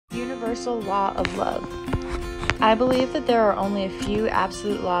universal law of love. I believe that there are only a few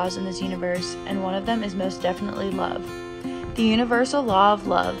absolute laws in this universe, and one of them is most definitely love. The universal law of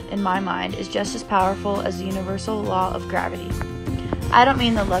love, in my mind, is just as powerful as the universal law of gravity. I don't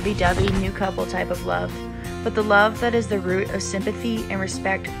mean the lovey-dovey new couple type of love, but the love that is the root of sympathy and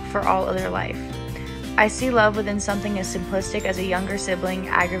respect for all other life. I see love within something as simplistic as a younger sibling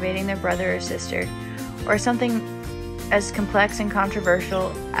aggravating their brother or sister, or something as complex and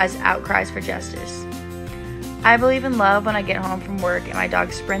controversial as outcries for justice. I believe in love when I get home from work and my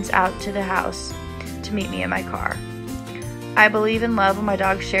dog sprints out to the house to meet me in my car. I believe in love when my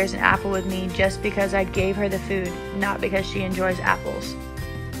dog shares an apple with me just because I gave her the food, not because she enjoys apples.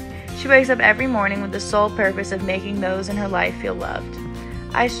 She wakes up every morning with the sole purpose of making those in her life feel loved.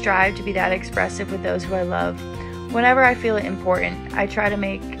 I strive to be that expressive with those who I love. Whenever I feel it important, I try to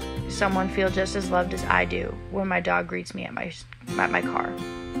make someone feel just as loved as I do when my dog greets me at my car.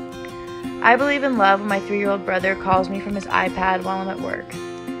 I believe in love when my 3-year-old brother calls me from his iPad while I'm at work.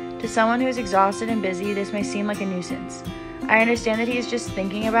 To someone who is exhausted and busy, this may seem like a nuisance. I understand that he is just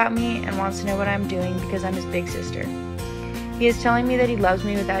thinking about me and wants to know what I'm doing because I'm his big sister. He is telling me that he loves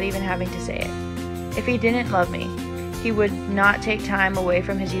me without even having to say it. If he didn't love me, he would not take time away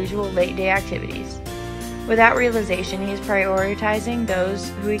from his usual late-day activities. Without realization, he is prioritizing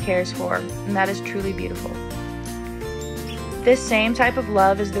those who he cares for, and that is truly beautiful. This same type of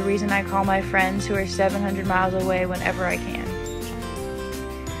love is the reason I call my friends who are 700 miles away whenever I can.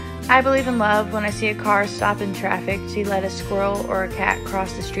 I believe in love when I see a car stop in traffic to let a squirrel or a cat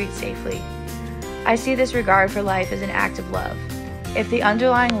cross the street safely. I see this regard for life as an act of love. If the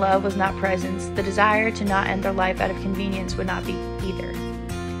underlying love was not present, the desire to not end their life out of convenience would not be either.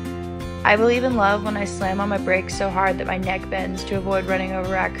 I believe in love when I slam on my brakes so hard that my neck bends to avoid running over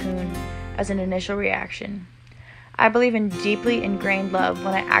a raccoon as an initial reaction. I believe in deeply ingrained love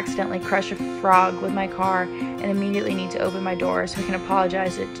when I accidentally crush a frog with my car and immediately need to open my door so I can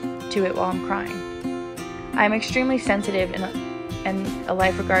apologize to it while I'm crying. I am extremely sensitive and a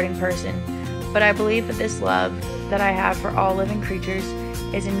life-regarding person, but I believe that this love that I have for all living creatures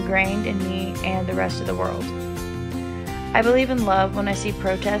is ingrained in me and the rest of the world. I believe in love when I see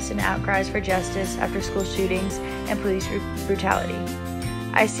protests and outcries for justice after school shootings and police brutality.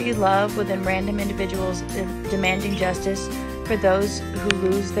 I see love within random individuals demanding justice for those who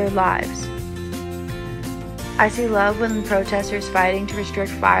lose their lives. I see love within protesters fighting to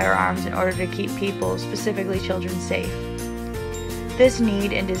restrict firearms in order to keep people, specifically children, safe. This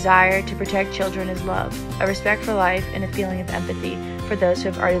need and desire to protect children is love, a respect for life, and a feeling of empathy for those who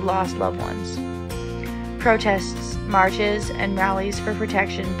have already lost loved ones. Protests, marches, and rallies for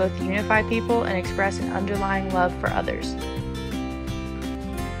protection both unify people and express an underlying love for others.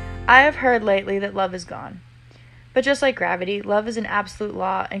 I have heard lately that love is gone. But just like gravity, love is an absolute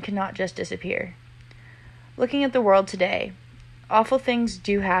law and cannot just disappear. Looking at the world today, awful things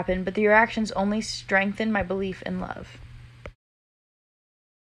do happen, but their actions only strengthen my belief in love.